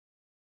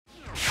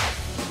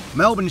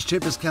Melbourne's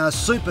cheapest cars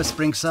super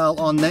spring sale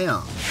on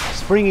now.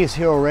 Spring is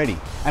here already,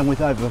 and with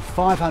over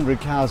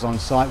 500 cars on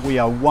site, we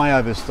are way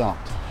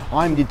overstocked.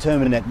 I'm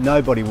determined that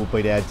nobody will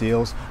beat our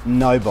deals,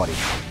 nobody.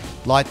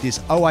 Like this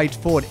 08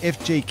 Ford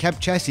FG cab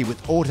chassis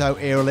with auto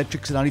air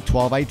electrics at only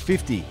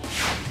 $12,850.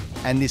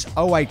 And this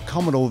 08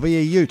 Commodore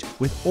VE Ute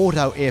with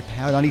auto air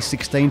power at only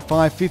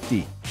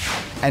 $16,550.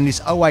 And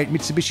this 08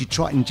 Mitsubishi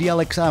Triton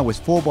GLXR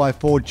with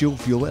 4x4 dual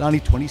fuel at only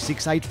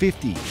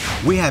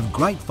 $26,850. We have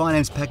great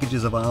finance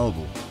packages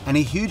available and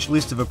a huge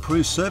list of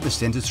approved service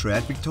centres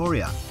throughout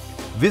Victoria.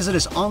 Visit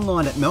us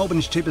online at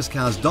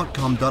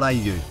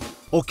melbournescheapestcars.com.au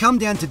or come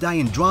down today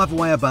and drive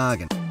away a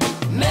bargain.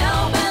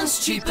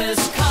 Melbourne's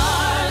cheapest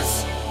cars.